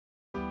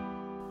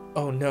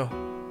Oh no,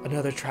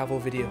 another travel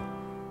video.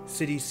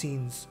 City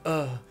scenes.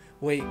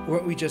 Wait,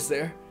 weren't we just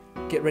there?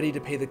 Get ready to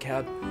pay the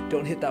cab.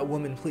 Don't hit that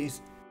woman,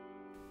 please.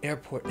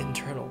 Airport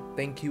internal.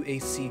 Thank you,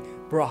 AC.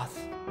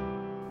 Broth.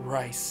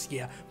 Rice.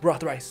 Yeah,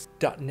 broth rice.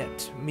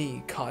 .net.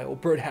 Me, Kyle.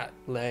 Bird hat.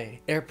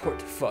 Lay.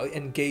 Airport.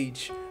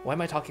 Engage. Why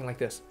am I talking like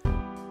this?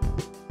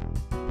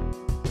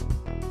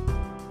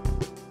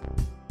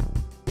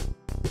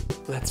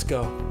 Let's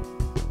go.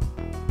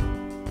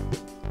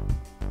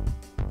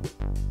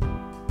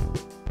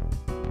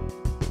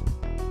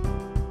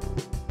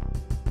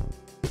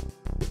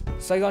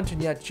 Saigon to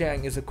Nha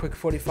Trang is a quick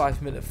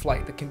 45-minute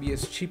flight that can be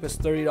as cheap as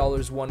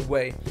 $30 one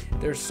way.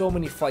 There's so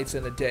many flights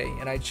in a day,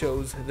 and I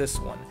chose this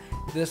one.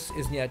 This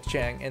is Nha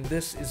Trang, and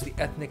this is the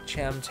ethnic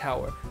Cham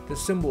Tower, the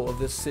symbol of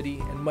this city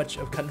and much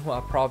of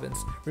Kanhua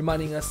province,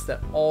 reminding us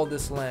that all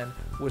this land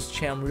was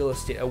Cham real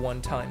estate at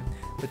one time.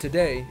 But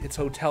today, it's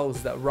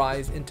hotels that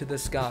rise into the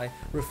sky,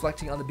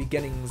 reflecting on the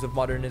beginnings of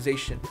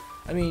modernization.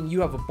 I mean,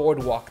 you have a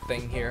boardwalk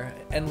thing here,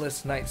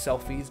 endless night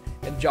selfies,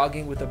 and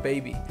jogging with a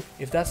baby.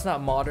 If that's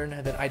not modern,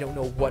 then I don't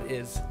know what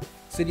is.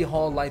 City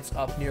Hall lights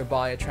up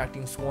nearby,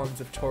 attracting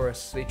swarms of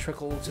tourists. They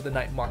trickle to the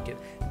night market,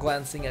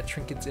 glancing at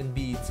trinkets and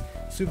beads,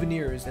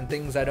 souvenirs and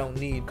things I don't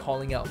need,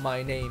 calling out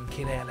my name,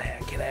 Kilele,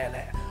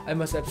 Kilele. I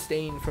must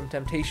abstain from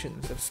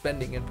temptations of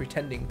spending and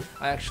pretending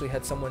I actually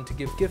had someone to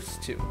give gifts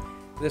to.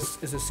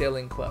 This is a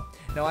sailing club.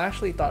 Now, I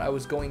actually thought I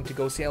was going to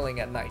go sailing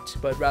at night,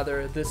 but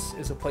rather this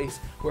is a place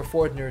where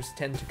foreigners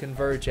tend to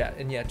converge at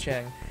in Nha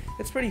Trang.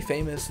 It's pretty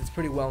famous, it's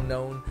pretty well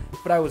known,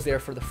 but I was there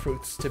for the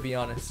fruits, to be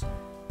honest.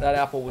 That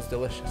apple was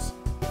delicious.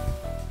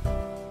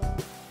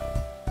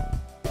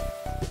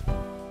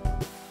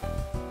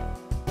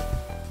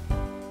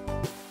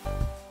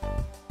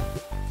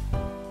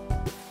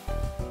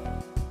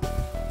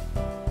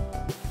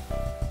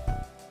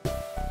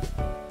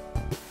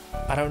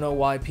 I don't know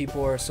why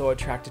people are so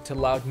attracted to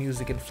loud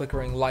music and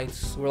flickering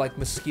lights. We're like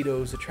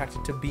mosquitoes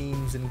attracted to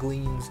beams and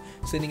gleams,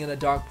 sitting in a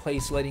dark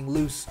place letting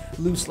loose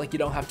like you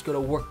don't have to go to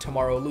work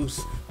tomorrow,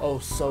 loose, oh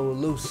so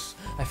loose.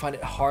 I find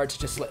it hard to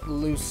just let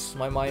loose.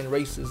 My mind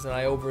races and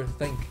I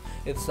overthink.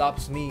 It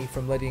stops me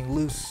from letting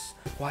loose.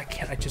 Why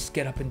can't I just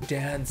get up and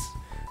dance?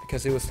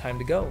 Because it was time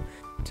to go.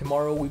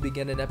 Tomorrow we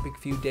begin an epic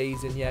few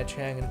days in Nha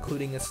Trang,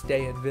 including a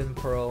stay at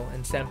Vinpearl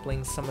and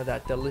sampling some of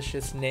that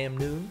delicious Nam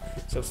Noon,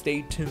 so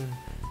stay tuned.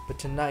 But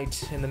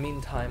tonight, in the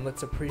meantime,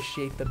 let's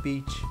appreciate the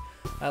beach.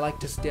 I like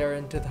to stare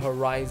into the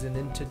horizon,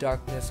 into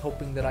darkness,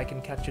 hoping that I can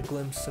catch a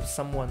glimpse of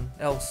someone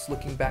else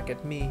looking back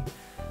at me.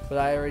 But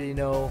I already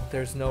know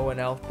there's no one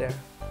out there.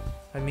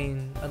 I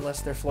mean,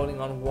 unless they're floating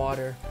on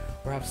water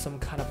or have some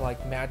kind of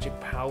like magic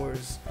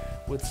powers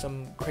with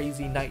some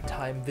crazy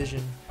nighttime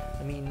vision.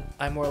 I mean,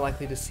 I'm more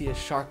likely to see a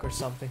shark or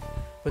something.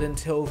 But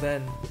until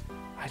then,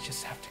 I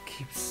just have to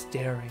keep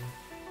staring,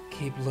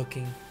 keep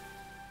looking.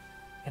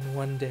 And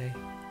one day,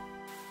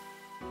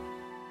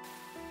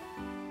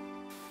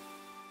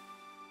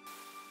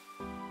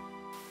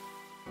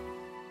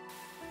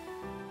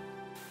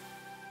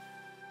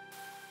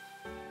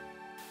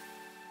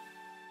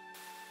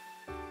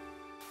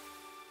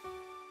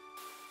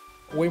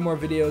 way more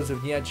videos of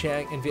Nha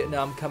Trang and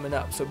Vietnam coming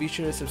up, so be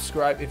sure to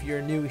subscribe if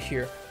you're new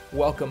here.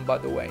 Welcome, by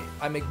the way.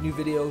 I make new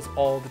videos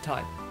all the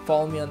time.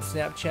 Follow me on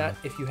Snapchat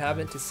if you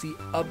haven't to see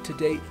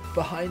up-to-date,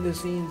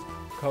 behind-the-scenes,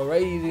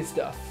 crazy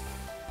stuff.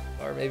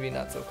 Or maybe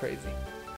not so crazy.